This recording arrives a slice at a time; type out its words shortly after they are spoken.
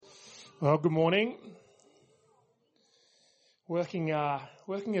Well, good morning. Working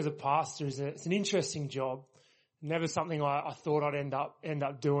as a pastor it's an interesting job. Never something I thought I'd end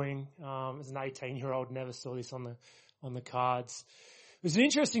up doing. As an 18-year-old, never saw this on the cards. It was an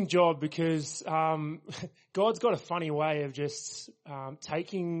interesting job because God's got a funny way of just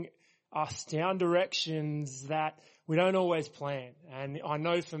taking us down directions that we don't always plan. And I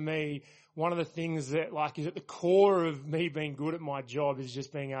know for me, one of the things that is at the core of me being good at my job is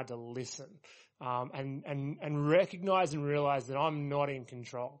just being able to listen, and recognize and realize that I'm not in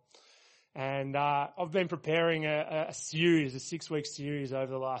control. And, I've been preparing a 6-week series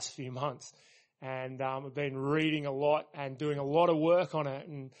over the last few months. And, I've been reading a lot and doing a lot of work on it.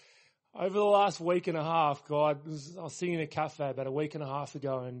 And over the last week and a half, I was sitting in a cafe about a week and a half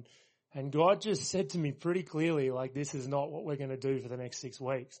ago and God just said to me pretty clearly, this is not what we're going to do for the next 6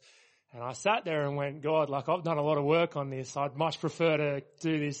 weeks. And I sat there and went, God, I've done a lot of work on this. I'd much prefer to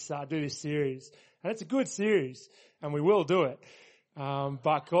do this series. And it's a good series and we will do it.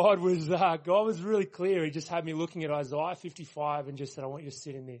 But God was really clear. He just had me looking at Isaiah 55 and just said, I want you to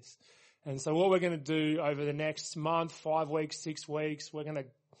sit in this. And so what we're going to do over the next month, 5 weeks, 6 weeks, we're going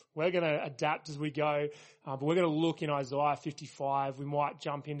to adapt as we go. But we're going to look in Isaiah 55. We might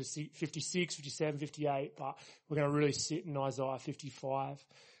jump into 56, 57, 58, but we're going to really sit in Isaiah 55.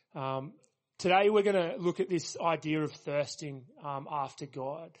 Today we're going to look at this idea of thirsting after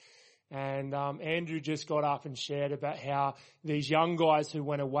God. And Andrew just got up and shared about how these young guys who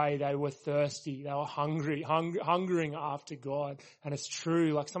went away, they were thirsty, they were hungering after God. And it's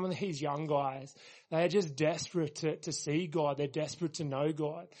true, some of these young guys, they are just desperate to see God. They're desperate to know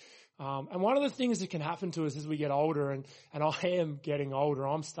God. And one of the things that can happen to us as we get older, and I am getting older,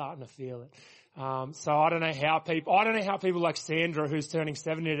 I'm starting to feel it. So I don't know how people like Sandra, who's turning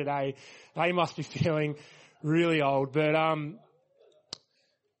 70 today, they must be feeling really old.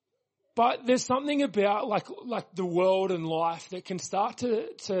 But there's something about like the world and life that can start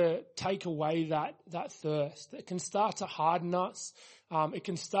to take away that thirst. It can start to harden us. It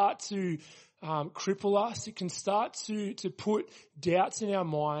can start to cripple us. It can start to put doubts in our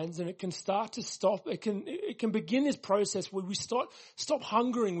minds, and it can start to stop. It can begin this process where we stop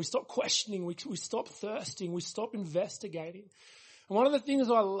hungering, we stop questioning, we stop thirsting, we stop investigating. And one of the things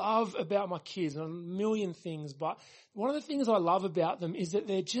I love about my kids, and a million things, but one of the things I love about them is that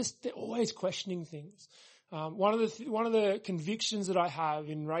they're always questioning things. One of the convictions that I have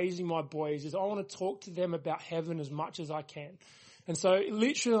in raising my boys is I want to talk to them about heaven as much as I can. And so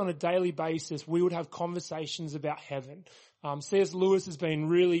literally on a daily basis, we would have conversations about heaven. C.S. Lewis has been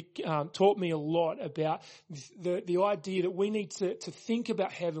really taught me a lot about the idea that we need to think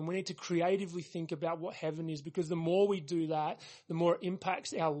about heaven. We need to creatively think about what heaven is, because the more we do that, the more it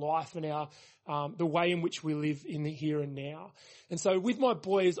impacts our life and the way in which we live in the here and now. And so with my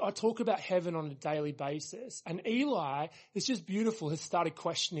boys, I talk about heaven on a daily basis. And Eli, it's just beautiful, has started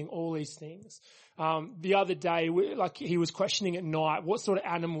questioning all these things. The other day, he was questioning at night, what sort of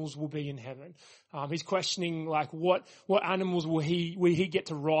animals will be in heaven? He's questioning what animals will he get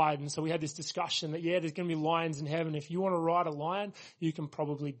to ride? And so we had this discussion that, there's going to be lions in heaven. If you want to ride a lion, you can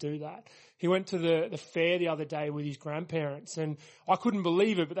probably do that. He went to the fair the other day with his grandparents, and I couldn't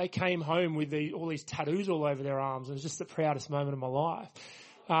believe it, but they came home with all these tattoos all over their arms. It was just the proudest moment of my life.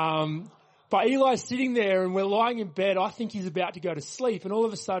 But Eli's sitting there and we're lying in bed. I think he's about to go to sleep, and all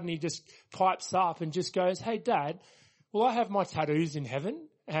of a sudden he just pipes up and just goes, "Hey Dad, will I have my tattoos in heaven?"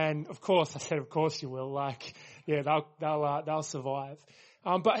 And of course, I said, "Of course you will. They'll survive."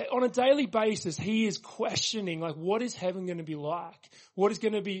 But on a daily basis, he is questioning, what is heaven going to be like? What is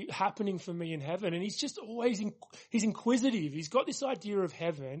going to be happening for me in heaven? And he's just always, he's inquisitive. He's got this idea of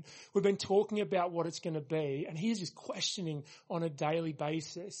heaven. We've been talking about what it's going to be, and he's just questioning on a daily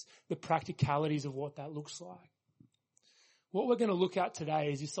basis the practicalities of what that looks like. What we're going to look at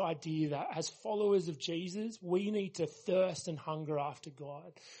today is this idea that as followers of Jesus, we need to thirst and hunger after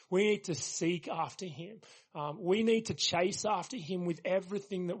God. We need to seek after Him. We need to chase after Him with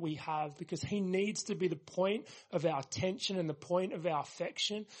everything that we have, because He needs to be the point of our attention and the point of our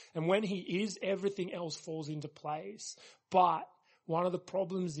affection. And when He is, everything else falls into place. But one of the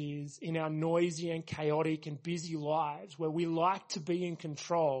problems is in our noisy and chaotic and busy lives where we like to be in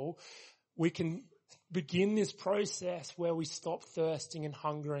control, we can begin this process where we stop thirsting and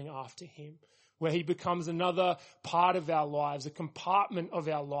hungering after Him, where He becomes another part of our lives, a compartment of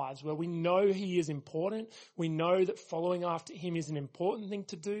our lives, where we know He is important. We know that following after Him is an important thing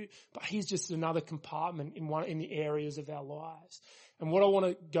to do, but He's just another compartment in the areas of our lives. And what I want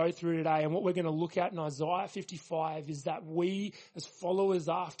to go through today and what we're going to look at in Isaiah 55 is that we as followers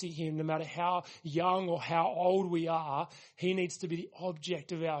after him, no matter how young or how old we are, he needs to be the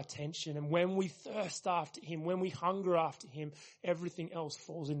object of our attention. And when we thirst after him, when we hunger after him, everything else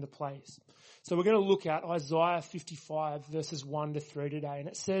falls into place. So we're going to look at Isaiah 55 verses 1 to 3 today. And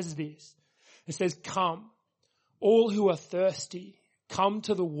it says this. It says, "Come, all who are thirsty, come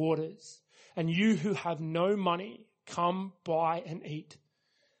to the waters. And you who have no money, come buy and eat.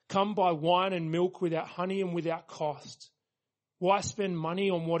 Come buy wine and milk without honey and without cost. Why spend money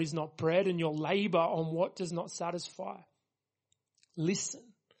on what is not bread and your labor on what does not satisfy? Listen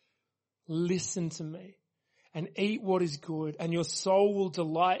to me and eat what is good, and your soul will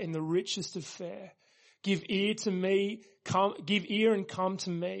delight in the richest of fare. Give ear and come to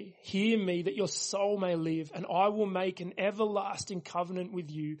me. Hear me that your soul may live, and I will make an everlasting covenant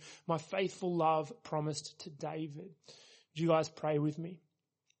with you, my faithful love promised to David." Would you guys pray with me?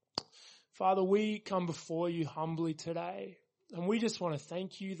 Father, we come before you humbly today, and we just want to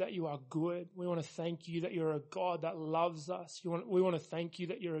thank you that you are good. We want to thank you that you're a God that loves us. We want to thank you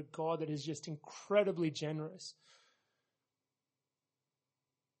that you're a God that is just incredibly generous.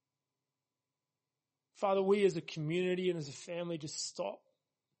 Father, we as a community and as a family just stop.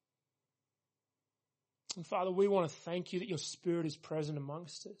 And Father, we want to thank you that your Spirit is present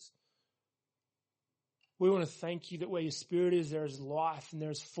amongst us. We want to thank you that where your Spirit is, there is life and there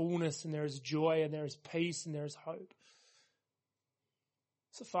is fullness and there is joy and there is peace and there is hope.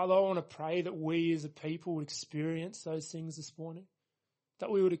 So Father, I want to pray that we as a people would experience those things this morning, that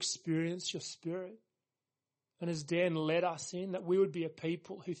we would experience your Spirit. And as Dan led us in, that we would be a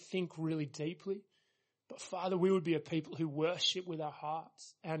people who think really deeply. But Father, we would be a people who worship with our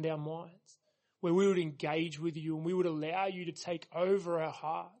hearts and our minds, where we would engage with you and we would allow you to take over our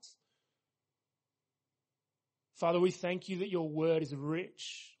hearts. Father, we thank you that your word is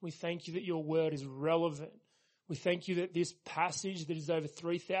rich. We thank you that your word is relevant. We thank you that this passage that is over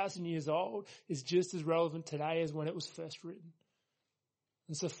 3,000 years old is just as relevant today as when it was first written.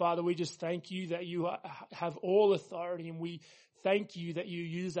 And so, Father, we just thank you that you have all authority, and we thank you that you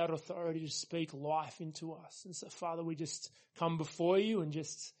use that authority to speak life into us. And so, Father, we just come before you and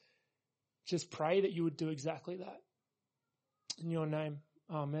just pray that you would do exactly that. In your name,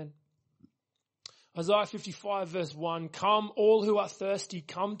 amen. Isaiah 55 verse 1, "Come, all who are thirsty,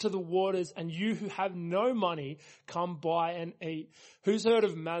 come to the waters, and you who have no money, come buy and eat." Who's heard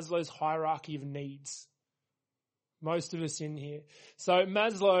of Maslow's hierarchy of needs? Most of us in here. So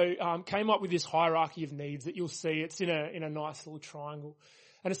Maslow came up with this hierarchy of needs that you'll see. It's in a nice little triangle.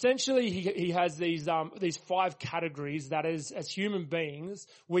 And essentially he has these 5 categories that as human beings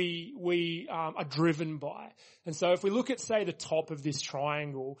we are driven by. And so if we look at, say, the top of this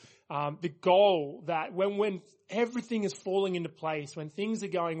triangle, the goal that when everything is falling into place, when things are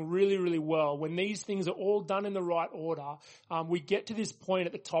going really, really well, when these things are all done in the right order, we get to this point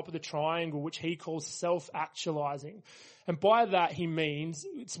at the top of the triangle, which he calls self-actualizing. And by that he means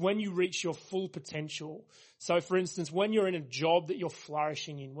it's when you reach your full potential. So for instance, when you're in a job that you're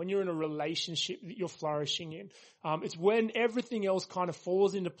flourishing in, when you're in a relationship that you're flourishing in, it's when everything else kind of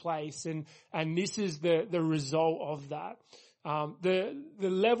falls into place, and this is the result of that. The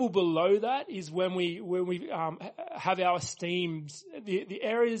level below that is when we have our esteem, the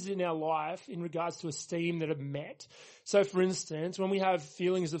areas in our life in regards to esteem that are met. So for instance, when we have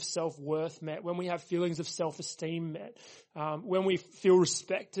feelings of self-worth met, when we have feelings of self-esteem met, when we feel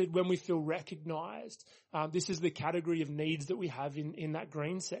respected, when we feel recognized, this is the category of needs that we have in that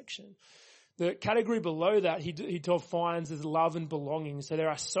green section. The category below that he defines as love and belonging. So there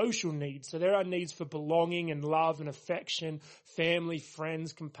are social needs. So there are needs for belonging and love and affection, family,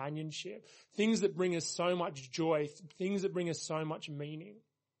 friends, companionship, things that bring us so much joy, things that bring us so much meaning.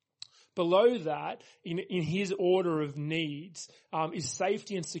 Below that, in his order of needs, is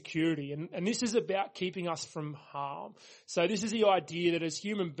safety and security. And this is about keeping us from harm. So this is the idea that as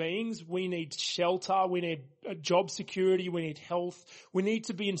human beings, we need shelter, we need job security, we need health. We need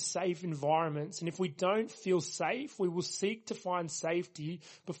to be in safe environments. And if we don't feel safe, we will seek to find safety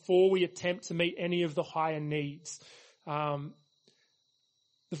before we attempt to meet any of the higher needs. The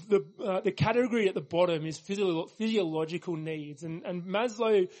category at the bottom is physiological needs. And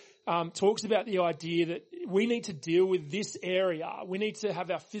Maslow talks about the idea that we need to deal with this area. We need to have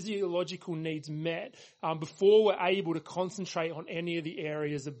our physiological needs met before we're able to concentrate on any of the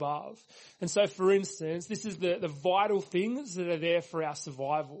areas above. And so, for instance, this is the vital things that are there for our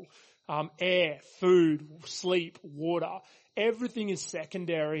survival. Air, food, sleep, water. Everything is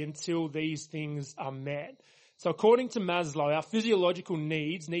secondary until these things are met. So according to Maslow, our physiological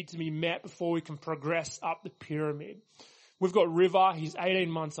needs need to be met before we can progress up the pyramid. We've got River, he's 18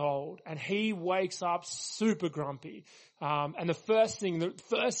 months old, and he wakes up super grumpy. And the first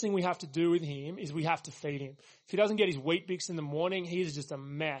thing we have to do with him is we have to feed him. If he doesn't get his Wheat Bix in the morning, he's just a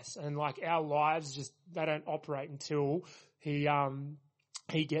mess. And like our lives they don't operate until he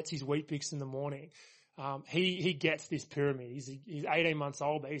gets his Wheat Bix in the morning. He gets this pyramid. He's 18 months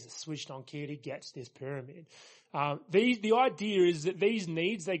old, but he's a switched on kid. He gets this pyramid. The idea is that these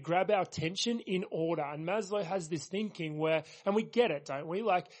needs, they grab our attention in order. And Maslow has this thinking where, and we get it, don't we?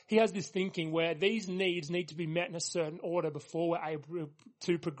 Like, he has this thinking where these needs need to be met in a certain order before we're able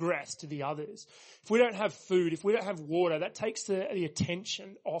to progress to the others. If we don't have food, if we don't have water, that takes the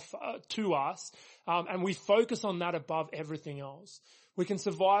attention off to us, and we focus on that above everything else. We can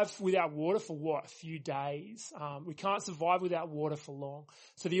survive without water for a few days. We can't survive without water for long.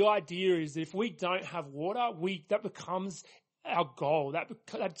 So the idea is that if we don't have water, that becomes our goal.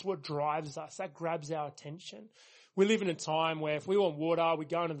 That's what drives us. That grabs our attention. We live in a time where if we want water, we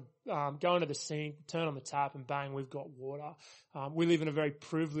go into the sink, turn on the tap, and bang, we've got water. We live in a very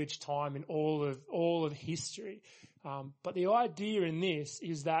privileged time in all of history. But the idea in this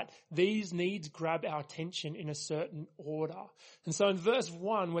is that these needs grab our attention in a certain order. And so in verse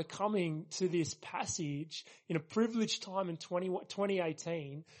 1, we're coming to this passage in a privileged time in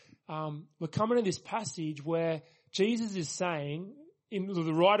 2018. We're coming to this passage where Jesus is saying,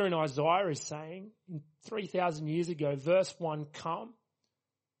 the writer in Isaiah is saying, 3,000 years ago, verse 1, come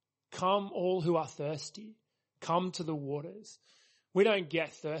all who are thirsty, come to the waters. We don't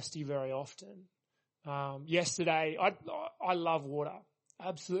get thirsty very often. Yesterday, I love water.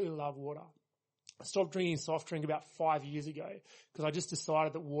 Absolutely love water. I stopped drinking soft drink about 5 years ago because I just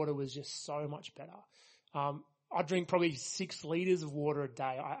decided that water was just so much better. I drink probably 6 liters of water a day.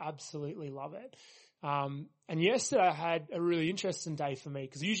 I absolutely love it. And yesterday I had a really interesting day for me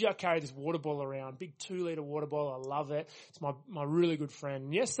because usually I carry this water bottle around, big 2-liter water bottle. I love it. It's my really good friend.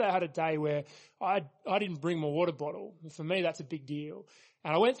 And yesterday I had a day where I didn't bring my water bottle. And for me, that's a big deal.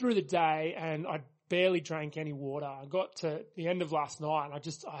 And I went through the day and I barely drank any water. I got to the end of last night and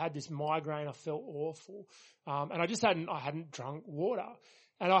I had this migraine. I felt awful. And I hadn't drunk water.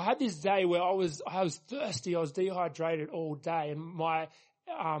 And I had this day where I was thirsty. I was dehydrated all day, and my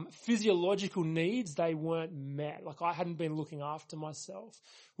physiological needs, they weren't met. Like, I hadn't been looking after myself.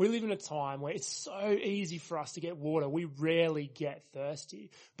 We live in a time where it's so easy for us to get water. We rarely get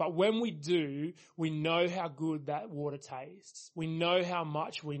thirsty. But when we do, we know how good that water tastes. We know how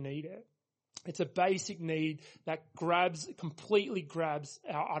much we need it. It's a basic need that completely grabs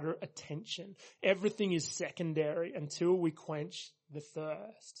our utter attention. Everything is secondary until we quench the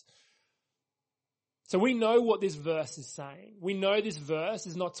thirst. So we know what this verse is saying. We know this verse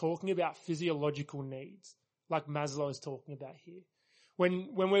is not talking about physiological needs like Maslow is talking about here. When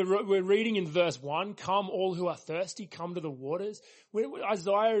we're reading in verse 1, come all who are thirsty, come to the waters,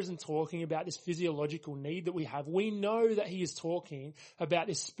 Isaiah isn't talking about this physiological need that we have. We know that he is talking about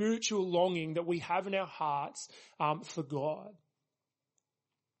this spiritual longing that we have in our hearts for God.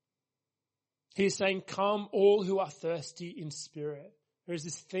 He is saying, come all who are thirsty in spirit. There is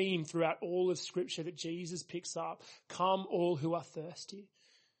this theme throughout all of Scripture that Jesus picks up. Come all who are thirsty.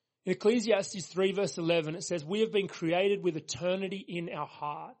 In Ecclesiastes 3 verse 11, it says, we have been created with eternity in our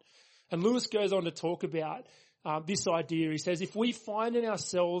heart. And Lewis goes on to talk about this idea. He says, if we find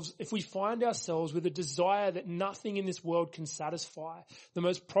ourselves with a desire that nothing in this world can satisfy, the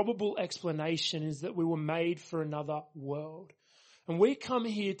most probable explanation is that we were made for another world. And we come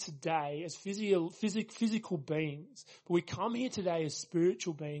here today as physical beings, but we come here today as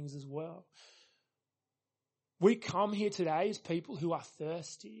spiritual beings as well. We come here today as people who are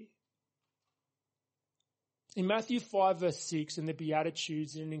thirsty. In Matthew 5 verse 6 in the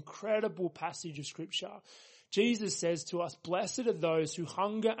Beatitudes, in an incredible passage of Scripture, Jesus says to us, blessed are those who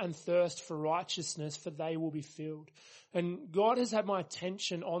hunger and thirst for righteousness, for they will be filled. And God has had my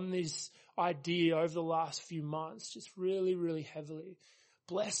attention on this idea over the last few months, just really, really heavily.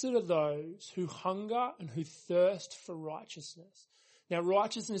 Blessed are those who hunger and who thirst for righteousness. Now,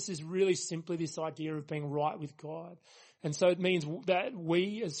 righteousness is really simply this idea of being right with God. And so it means that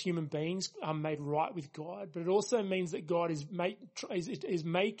we as human beings are made right with God, but it also means that God is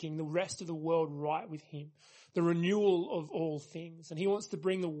making the rest of the world right with him, the renewal of all things. And he wants to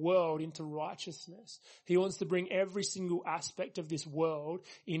bring the world into righteousness. He wants to bring every single aspect of this world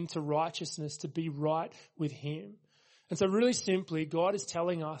into righteousness, to be right with him. And so really simply, God is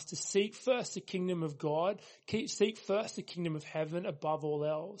telling us to seek first the kingdom of God, seek first the kingdom of heaven above all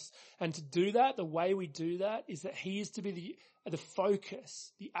else. And to do that, the way we do that is that he is to be the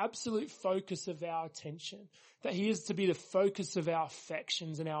focus, the absolute focus of our attention, that he is to be the focus of our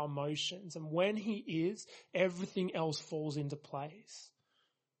affections and our emotions. And when he is, everything else falls into place.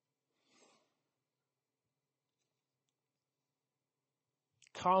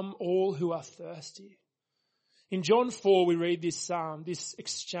 Come all who are thirsty. In John 4, we read this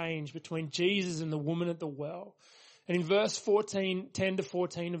exchange between Jesus and the woman at the well. And in verse 10 to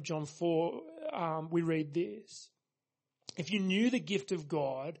 14 of John 4, we read this. If you knew the gift of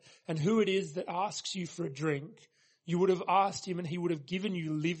God and who it is that asks you for a drink, you would have asked him and he would have given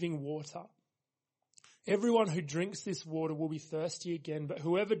you living water. Everyone who drinks this water will be thirsty again, but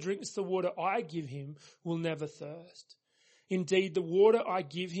whoever drinks the water I give him will never thirst. Indeed, the water I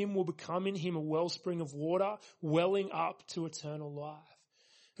give him will become in him a wellspring of water welling up to eternal life.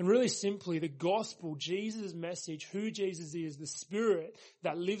 And really simply, the gospel, Jesus' message, who Jesus is, the Spirit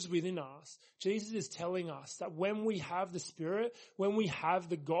that lives within us, Jesus is telling us that when we have the Spirit, when we have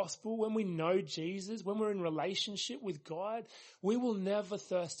the gospel, when we know Jesus, when we're in relationship with God, we will never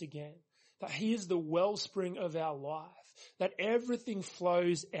thirst again. That he is the wellspring of our life, that everything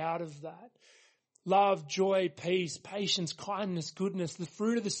flows out of that. Love, joy, peace, patience, kindness, goodness. The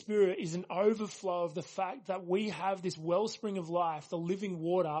fruit of the Spirit is an overflow of the fact that we have this wellspring of life, the living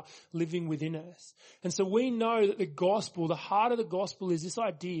water living within us. And so we know that the gospel, the heart of the gospel is this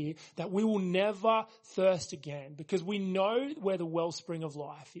idea that we will never thirst again because we know where the wellspring of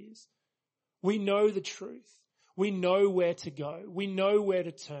life is. We know the truth. We know where to go. We know where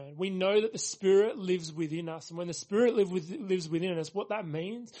to turn. We know that the Spirit lives within us. And when the Spirit lives within us, what that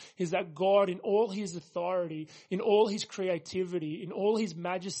means is that God, in all his authority, in all his creativity, in all his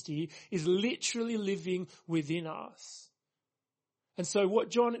majesty, is literally living within us. And so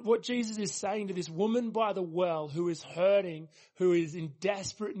what Jesus is saying to this woman by the well who is hurting, who is in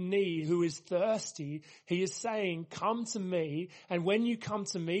desperate need, who is thirsty, he is saying, come to me, and when you come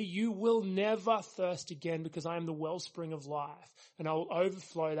to me, you will never thirst again because I am the wellspring of life, and I will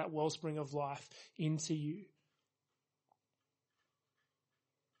overflow that wellspring of life into you.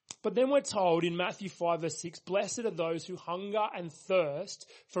 But then we're told in Matthew 5 verse 6, blessed are those who hunger and thirst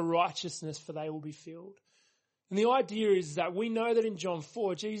for righteousness, for they will be filled. And the idea is that we know that in John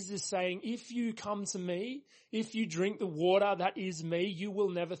 4, Jesus is saying, if you come to me, if you drink the water that is me, you will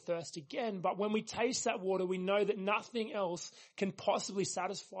never thirst again. But when we taste that water, we know that nothing else can possibly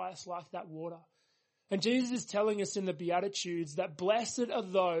satisfy us like that water. And Jesus is telling us in the Beatitudes that blessed are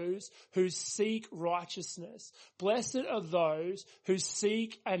those who seek righteousness. Blessed are those who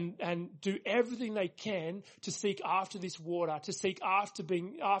seek and do everything they can to seek after this water, to seek after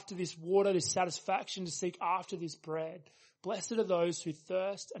this water, this satisfaction, to seek after this bread. Blessed are those who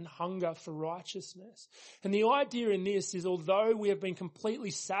thirst and hunger for righteousness. And the idea in this is, although we have been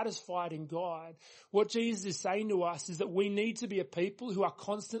completely satisfied in God, what Jesus is saying to us is that we need to be a people who are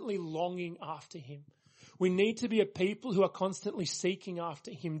constantly longing after him. We need to be a people who are constantly seeking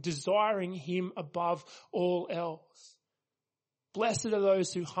after him, desiring him above all else. Blessed are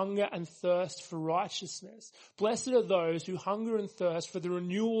those who hunger and thirst for righteousness. Blessed are those who hunger and thirst for the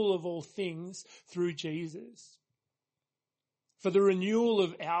renewal of all things through Jesus. For the renewal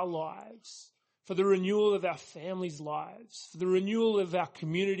of our lives, for the renewal of our families' lives, for the renewal of our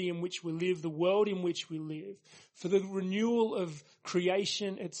community in which we live, the world in which we live, for the renewal of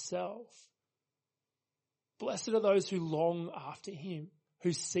creation itself. Blessed are those who long after him,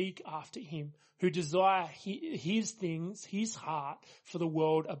 who seek after him, who desire his things, his heart for the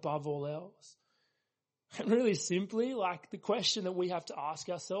world above all else. And really simply, the question that we have to ask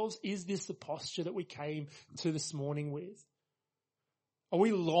ourselves, is this the posture that we came to this morning with? Are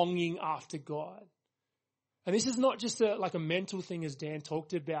we longing after God? And this is not just a mental thing as Dan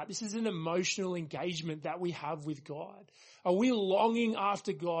talked about. This is an emotional engagement that we have with God. Are we longing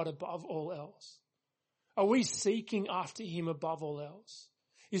after God above all else? Are we seeking after him above all else?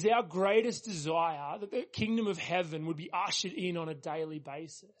 Is our greatest desire that the kingdom of heaven would be ushered in on a daily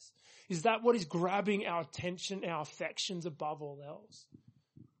basis? Is that what is grabbing our attention, our affections above all else?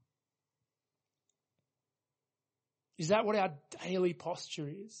 Is that what our daily posture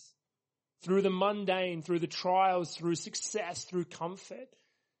is? Through the mundane, through the trials, through success, through comfort.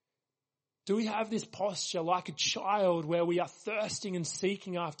 Do we have this posture like a child where we are thirsting and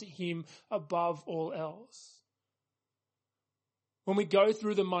seeking after him above all else? When we go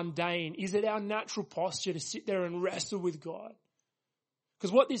through the mundane, is it our natural posture to sit there and wrestle with God?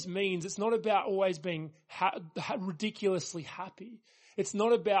 Because what this means, it's not about always being ridiculously happy. It's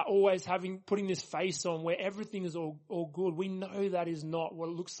not about always putting this face on where everything is all good. We know that is not what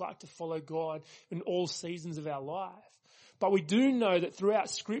it looks like to follow God in all seasons of our life. But we do know that throughout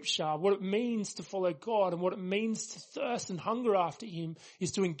Scripture, what it means to follow God and what it means to thirst and hunger after him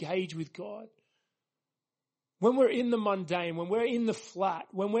is to engage with God. When we're in the mundane, when we're in the flat,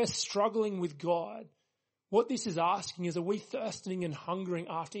 when we're struggling with God, what this is asking is, are we thirsting and hungering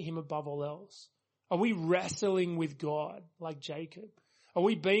after him above all else? Are we wrestling with God like Jacob? Are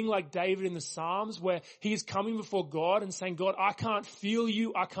we being like David in the Psalms where he is coming before God and saying, God, I can't feel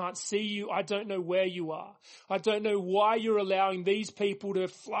you. I can't see you. I don't know where you are. I don't know why you're allowing these people to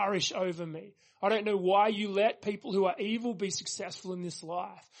flourish over me. I don't know why you let people who are evil be successful in this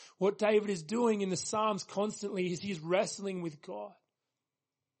life. What David is doing in the Psalms constantly is he's wrestling with God.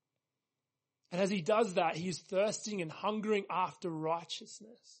 And as he does that, he is thirsting and hungering after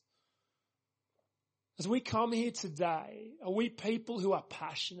righteousness. As we come here today, are we people who are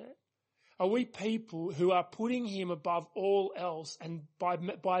passionate? Are we people who are putting him above all else? And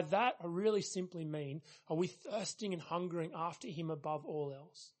by that, I really simply mean, are we thirsting and hungering after him above all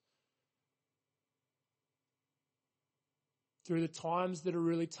else? Through the times that are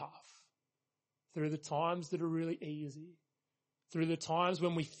really tough, through the times that are really easy, through the times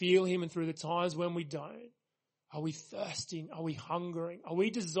when we feel him and through the times when we don't. Are we thirsting? Are we hungering? Are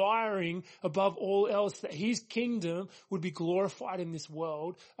we desiring above all else that his kingdom would be glorified in this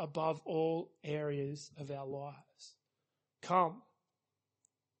world above all areas of our lives? Come.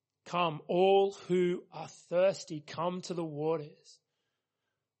 Come, all who are thirsty, come to the waters.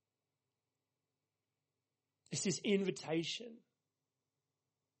 It's this invitation.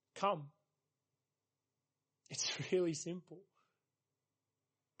 Come. It's really simple.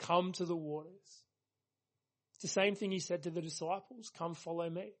 Come to the waters. It's the same thing he said to the disciples, come follow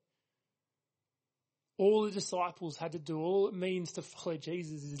me. All the disciples had to do, all it means to follow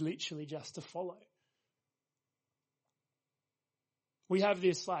Jesus is literally just to follow. We have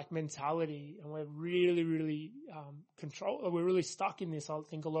this mentality and we're really we're really stuck in this, I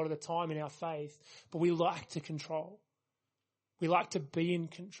think, a lot of the time in our faith, but we like to control. We like to be in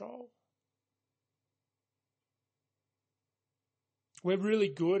control. We're really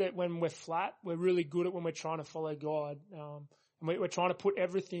good at when we're flat. We're really good at when we're trying to follow God. And we're trying to put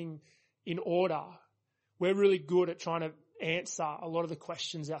everything in order. We're really good at trying to answer a lot of the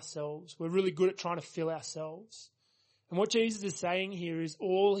questions ourselves. We're really good at trying to fill ourselves. And what Jesus is saying here is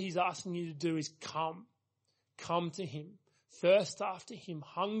all he's asking you to do is come. Come to him. Thirst after him.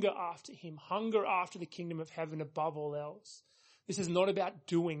 Hunger after him. Hunger after the kingdom of heaven above all else. This is not about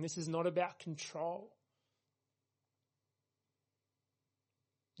doing. This is not about control.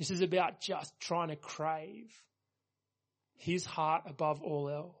 This is about just trying to crave his heart above all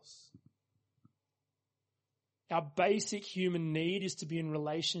else. Our basic human need is to be in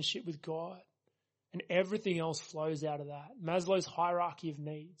relationship with God, and everything else flows out of that. Maslow's hierarchy of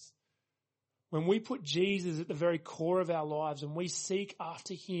needs. When we put Jesus at the very core of our lives and we seek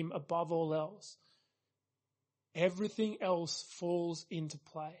after him above all else, everything else falls into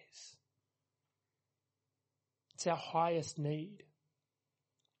place. It's our highest need.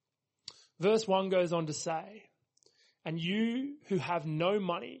 Verse 1 goes on to say, and you who have no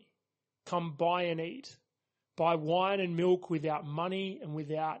money, come buy and eat. Buy wine and milk without money and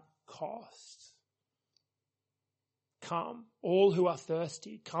without cost. Come, all who are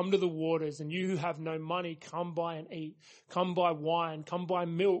thirsty, come to the waters, and you who have no money, come buy and eat. Come buy wine, come buy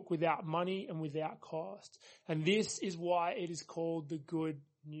milk without money and without cost. And this is why it is called the good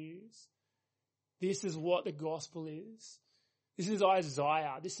news. This is what the gospel is. This is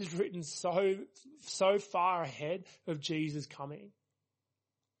Isaiah. This is written so far ahead of Jesus coming.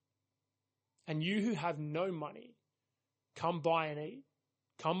 And you who have no money, come buy and eat.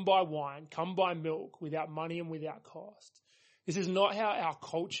 Come buy wine, come buy milk without money and without cost. This is not how our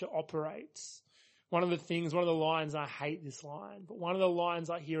culture operates. One of the lines, I hate this line, but one of the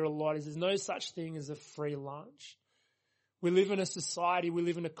lines I hear a lot is there's no such thing as a free lunch. We live in a society, we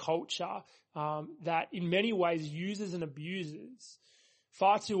live in a culture that in many ways uses and abuses.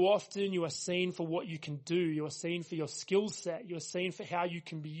 Far too often you are seen for what you can do. You are seen for your skill set. You are seen for how you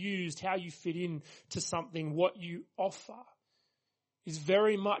can be used, how you fit in to something, what you offer. It's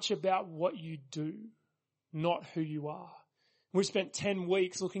very much about what you do, not who you are. We've spent 10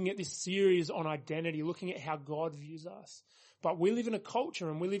 weeks looking at this series on identity, looking at how God views us. But we live in a culture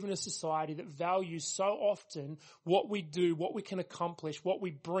and we live in a society that values so often what we do, what we can accomplish, what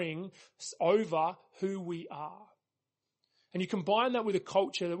we bring over who we are. And you combine that with a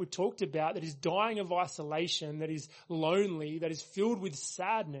culture that we talked about that is dying of isolation, that is lonely, that is filled with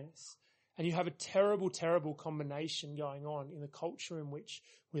sadness. And you have a terrible, terrible combination going on in the culture in which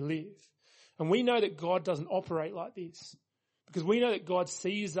we live. And we know that God doesn't operate like this because we know that God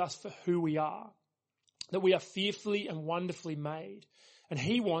sees us for who we are. that we are fearfully and wonderfully made. And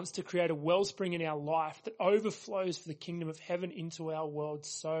he wants to create a wellspring in our life that overflows for the kingdom of heaven into our world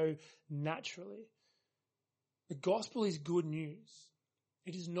so naturally. The gospel is good news.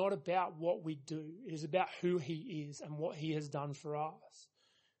 It is not about what we do. It is about who he is and what he has done for us.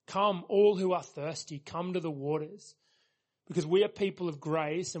 Come, all who are thirsty, come to the waters. Because we are people of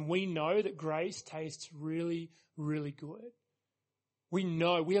grace and we know that grace tastes really, really good. We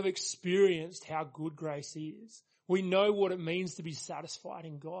know, we have experienced how good grace is. We know what it means to be satisfied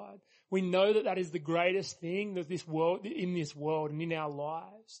in God. We know that that is the greatest thing that in this world and in our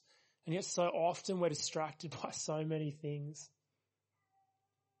lives. And yet so often we're distracted by so many things.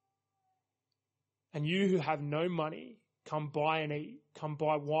 And you who have no money, come buy and eat. Come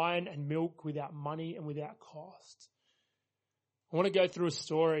buy wine and milk without money and without cost. I want to go through a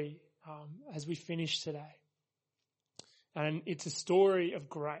story as we finish today. And it's a story of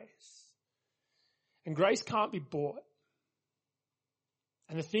grace. And grace can't be bought.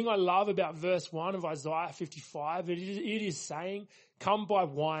 And the thing I love about verse 1 of Isaiah 55, it is saying, come buy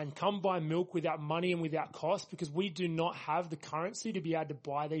wine, come buy milk without money and without cost, because we do not have the currency to be able to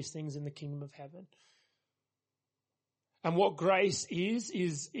buy these things in the kingdom of heaven. And what grace is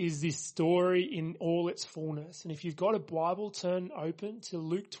this story in all its fullness. And if you've got a Bible, turn open to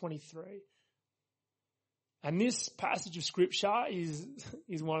Luke 23. And this passage of scripture is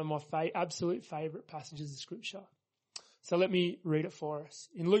one of my absolute favorite passages of scripture. So let me read it for us.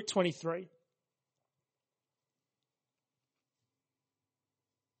 In Luke 23,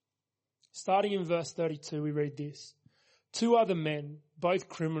 starting in verse 32, we read this. 2 other men, both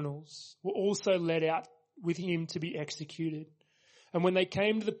criminals, were also led out with him to be executed. And when they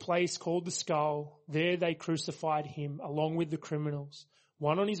came to the place called the Skull, there they crucified him along with the criminals,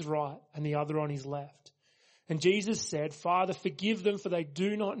 one on his right and the other on his left. And Jesus said, Father, forgive them, for they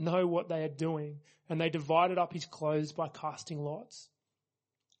do not know what they are doing. And they divided up his clothes by casting lots.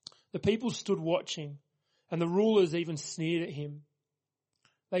 The people stood watching, and the rulers even sneered at him.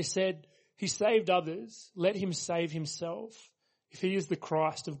 They said, he saved others, let him save himself, if he is the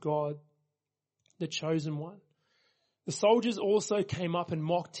Christ of God, the chosen one. The soldiers also came up and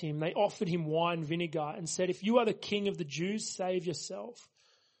mocked him. They offered him wine vinegar and said, if you are the king of the Jews, save yourself.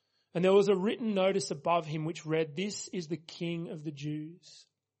 And there was a written notice above him which read, this is the King of the Jews.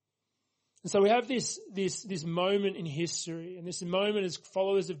 And so we have this moment in history, and this moment as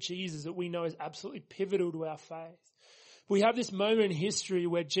followers of Jesus that we know is absolutely pivotal to our faith. We have this moment in history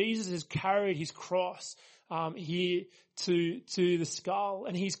where Jesus has carried his cross here to the skull,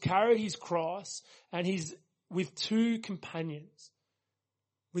 and he's carried his cross, and he's with 2 companions,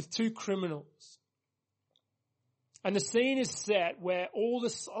 with 2 criminals. And the scene is set where all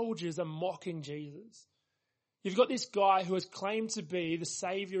the soldiers are mocking Jesus. You've got this guy who has claimed to be the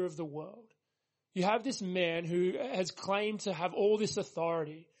savior of the world. You have this man who has claimed to have all this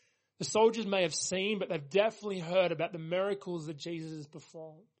authority. The soldiers may have seen, but they've definitely heard about the miracles that Jesus has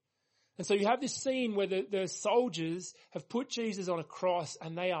performed. And so you have this scene where the soldiers have put Jesus on a cross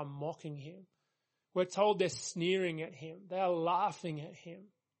and they are mocking him. We're told they're sneering at him. They are laughing at him.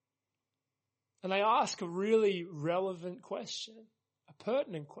 And they ask a really relevant question, a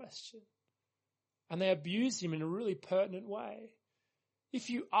pertinent question. And they abuse him in a really pertinent way. If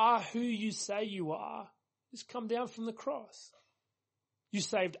you are who you say you are, just come down from the cross. You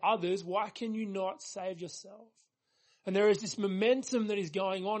saved others, why can you not save yourself? And there is this momentum that is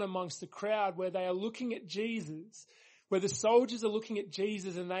going on amongst the crowd where they are looking at Jesus, where the soldiers are looking at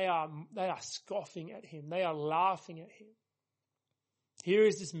Jesus and they are scoffing at him. They are laughing at him. Here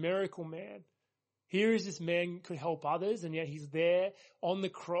is this miracle man. Here is this man who could help others, and yet he's there on the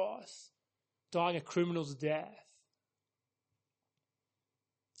cross, dying a criminal's death.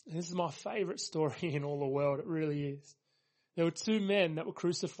 And this is my favorite story in all the world. It really is. There were 2 men that were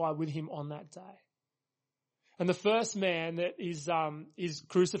crucified with him on that day. And the first man that is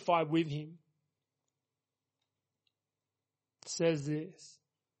crucified with him says this,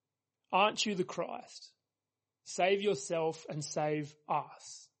 aren't you the Christ? Save yourself and save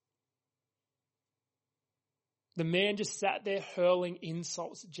us. The man just sat there hurling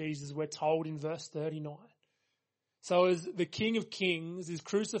insults at Jesus, we're told in verse 39. So as the King of Kings is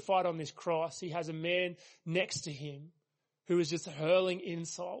crucified on this cross, he has a man next to him who is just hurling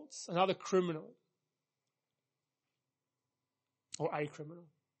insults, another criminal, or a criminal,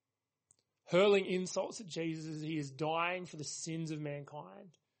 hurling insults at Jesus as he is dying for the sins of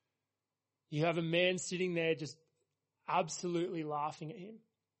mankind. You have a man sitting there just absolutely laughing at him.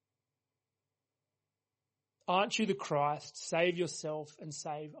 Aren't you the Christ? Save yourself and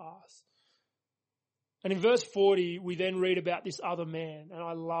save us. And in verse 40, we then read about this other man, and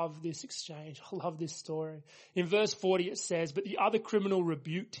I love this exchange. I love this story. In verse 40 it says, "But the other criminal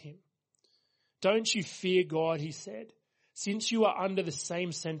rebuked him. 'Don't you fear God,' he said, 'since you are under the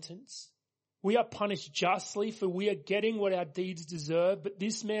same sentence. We are punished justly, for we are getting what our deeds deserve, but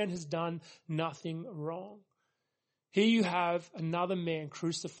this man has done nothing wrong. Here you have another man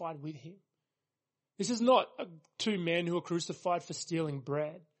crucified with him.'" This is not two men who are crucified for stealing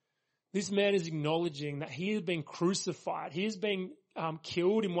bread. This man is acknowledging that he has been crucified. He has been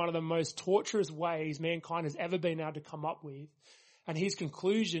killed in one of the most torturous ways mankind has ever been able to come up with. And his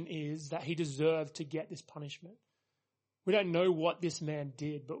conclusion is that he deserved to get this punishment. We don't know what this man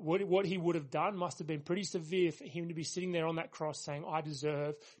did, but what he would have done must have been pretty severe for him to be sitting there on that cross saying, "I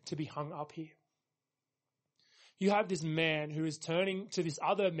deserve to be hung up here." You have this man who is turning to this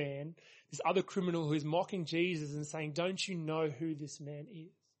other man, this other criminal who is mocking Jesus and saying, "Don't you know who this man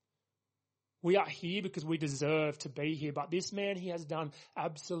is? We are here because we deserve to be here, but this man, he has done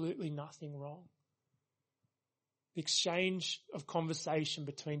absolutely nothing wrong." The exchange of conversation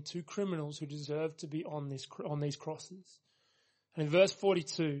between two criminals who deserve to be on these crosses. And in verse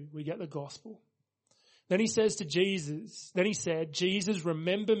 42, we get the gospel. Then he said, "Jesus,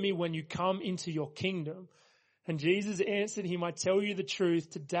 remember me when you come into your kingdom." And Jesus answered him, "I tell you the truth,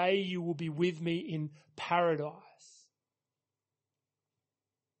 today you will be with me in paradise."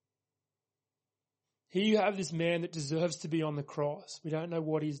 Here you have this man that deserves to be on the cross. We don't know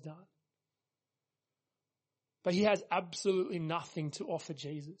what he's done. But he has absolutely nothing to offer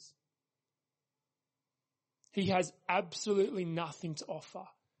Jesus. He has absolutely nothing to offer.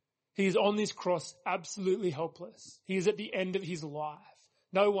 He is on this cross absolutely helpless. He is at the end of his life.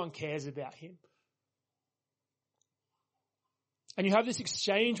 No one cares about him. And you have this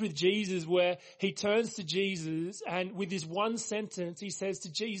exchange with Jesus where he turns to Jesus and with this one sentence he says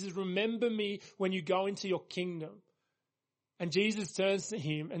to Jesus, "Remember me when you go into your kingdom." And Jesus turns to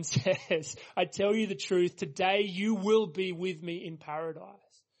him and says, "I tell you the truth, today you will be with me in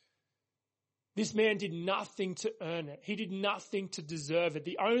paradise." This man did nothing to earn it. He did nothing to deserve it.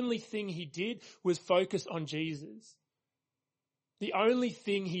 The only thing he did was focus on Jesus. The only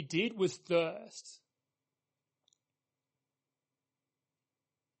thing he did was thirst.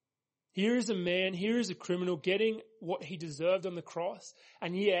 Here is a man, here is a criminal getting what he deserved on the cross,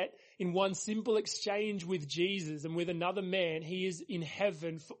 and yet in one simple exchange with Jesus and with another man, he is in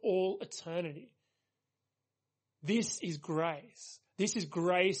heaven for all eternity. This is grace. This is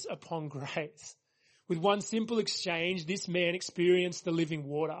grace upon grace. With one simple exchange, this man experienced the living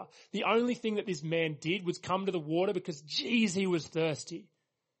water. The only thing that this man did was come to the water because, geez, he was thirsty.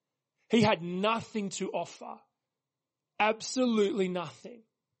 He had nothing to offer. Absolutely nothing.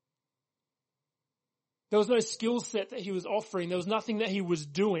 There was no skill set that he was offering. There was nothing that he was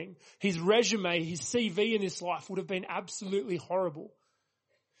doing. His resume, his CV in this life would have been absolutely horrible.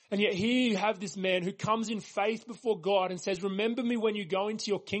 And yet here you have this man who comes in faith before God and says, "Remember me when you go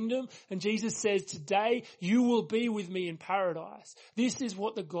into your kingdom." And Jesus says, "Today you will be with me in paradise." This is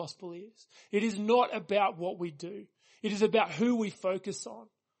what the gospel is. It is not about what we do. It is about who we focus on.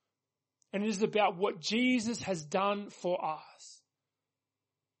 And it is about what Jesus has done for us.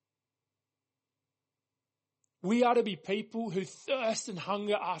 We are to be people who thirst and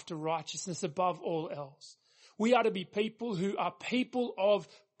hunger after righteousness above all else. We are to be people who are people of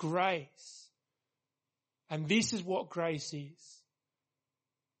grace. And this is what grace is.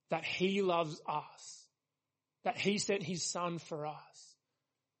 That he loves us. That he sent his son for us.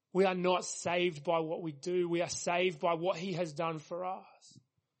 We are not saved by what we do. We are saved by what he has done for us.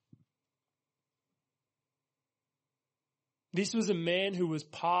 This was a man who was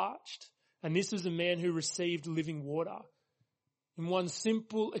parched. And this was a man who received living water. In one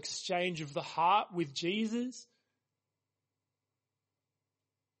simple exchange of the heart with Jesus,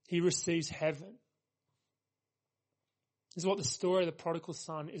 he receives heaven. This is what the story of the prodigal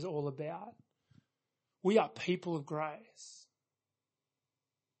son is all about. We are people of grace.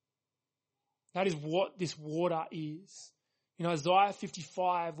 That is what this water is. In Isaiah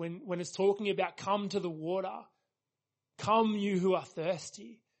 55, when it's talking about come to the water, come you who are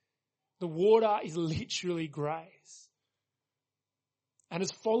thirsty. The water is literally grace. And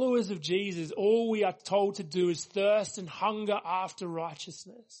as followers of Jesus, all we are told to do is thirst and hunger after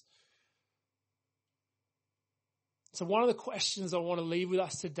righteousness. So one of the questions I want to leave with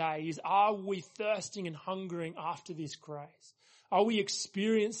us today is, are we thirsting and hungering after this grace? Are we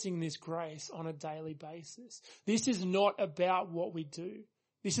experiencing this grace on a daily basis? This is not about what we do.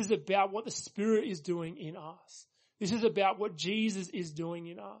 This is about what the Spirit is doing in us. This is about what Jesus is doing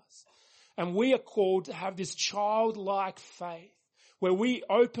in us. And we are called to have this childlike faith where we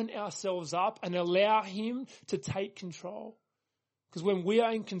open ourselves up and allow him to take control. Because when we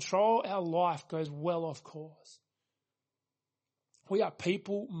are in control, our life goes well off course. We are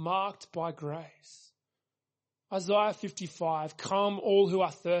people marked by grace. Isaiah 55, come all who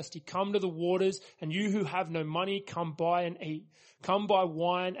are thirsty, come to the waters, and you who have no money, come buy and eat. Come buy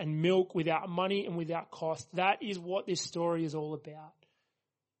wine and milk without money and without cost. That is what this story is all about.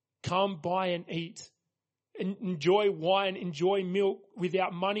 Come buy and eat. Enjoy wine, enjoy milk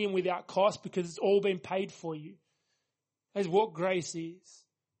without money and without cost because it's all been paid for you. That is what grace is.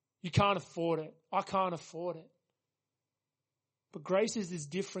 You can't afford it. I can't afford it. But grace is this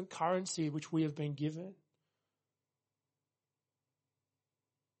different currency which we have been given.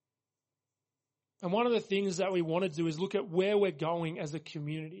 And one of the things that we want to do is look at where we're going as a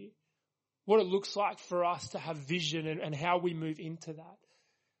community, what it looks like for us to have vision and how we move into that.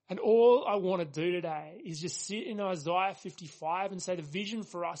 And all I want to do today is just sit in Isaiah 55 and say the vision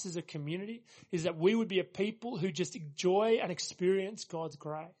for us as a community is that we would be a people who just enjoy and experience God's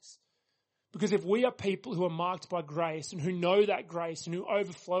grace. Because if we are people who are marked by grace and who know that grace and who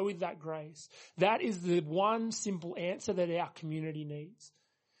overflow with that grace, that is the one simple answer that our community needs.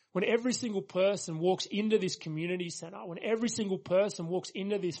 When every single person walks into this community centre, when every single person walks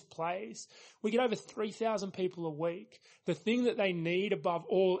into this place, we get over 3,000 people a week. The thing that they need above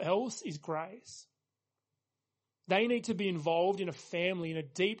all else is grace. They need to be involved in a family, in a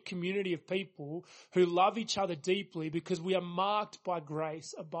deep community of people who love each other deeply because we are marked by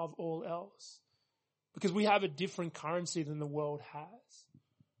grace above all else. Because we have a different currency than the world has.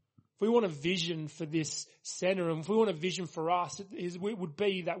 If we want a vision for this centre, and if we want a vision for us, it would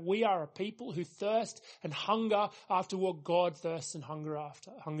be that we are a people who thirst and hunger after what God thirsts and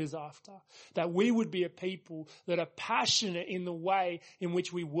hungers after. That we would be a people that are passionate in the way in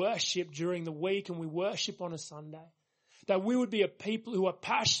which we worship during the week and we worship on a Sunday. That we would be a people who are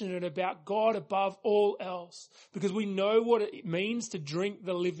passionate about God above all else because we know what it means to drink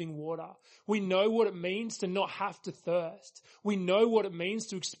the living water. We know what it means to not have to thirst. We know what it means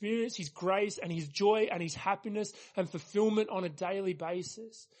to experience his grace and his joy and his happiness and fulfillment on a daily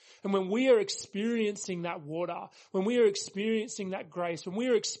basis. And when we are experiencing that water, when we are experiencing that grace, when we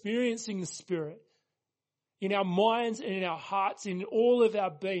are experiencing the Spirit in our minds and in our hearts, in all of our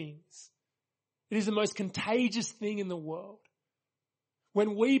beings, it is the most contagious thing in the world.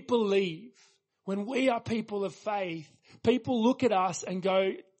 When we believe, when we are people of faith, people look at us and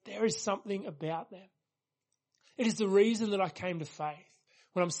go, there is something about them. It is the reason that I came to faith.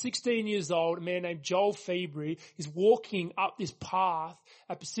 When I'm 16 years old, a man named Joel February is walking up this path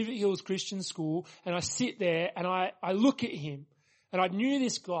at Pacific Hills Christian School, and I sit there and I look at him. And I knew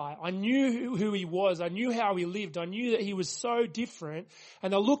this guy. I knew who he was. I knew how he lived. I knew that he was so different.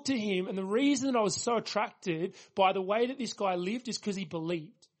 And I looked at him, and the reason I was so attracted by the way that this guy lived is because he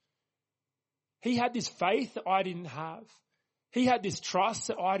believed. He had this faith that I didn't have. He had this trust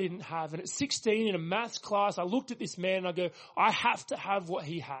that I didn't have. And at 16 in a maths class, I looked at this man and I go, I have to have what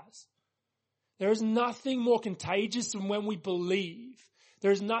he has. There is nothing more contagious than when we believe.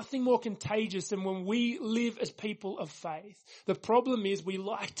 There is nothing more contagious than when we live as people of faith. The problem is we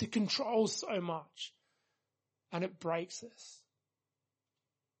like to control so much, and it breaks us.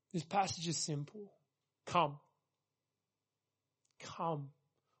 This passage is simple. Come. Come,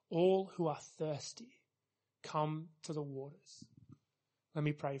 all who are thirsty. Come to the waters. Let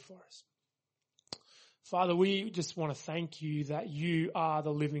me pray for us. Father, we just want to thank you that you are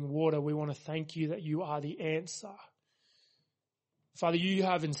the living water. We want to thank you that you are the answer. Father, you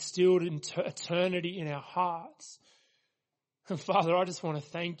have instilled eternity in our hearts. And Father, I just want to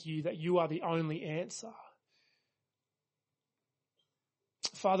thank you that you are the only answer.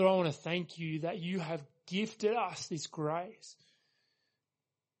 Father, I want to thank you that you have gifted us this grace.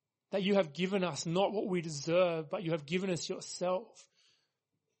 That you have given us not what we deserve, but you have given us yourself.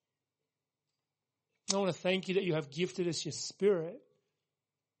 I want to thank you that you have gifted us your Spirit.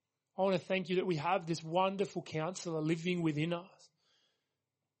 I want to thank you that we have this wonderful counselor living within us.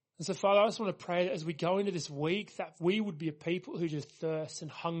 And so, Father, I just want to pray that as we go into this week, that we would be a people who just thirst and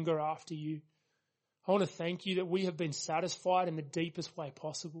hunger after you. I want to thank you that we have been satisfied in the deepest way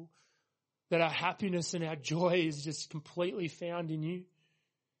possible, that our happiness and our joy is just completely found in you.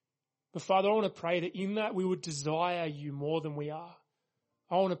 But, Father, I want to pray that in that we would desire you more than we are.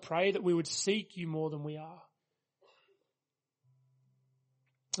 I want to pray that we would seek you more than we are.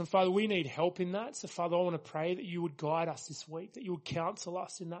 And Father, we need help in that. So Father, I want to pray that you would guide us this week, that you would counsel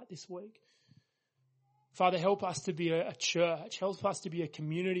us in that this week. Father, help us to be a church. Help us to be a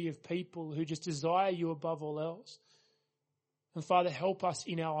community of people who just desire you above all else. And Father, help us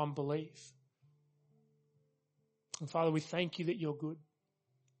in our unbelief. And Father, we thank you that you're good.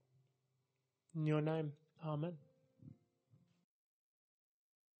 In your name, amen.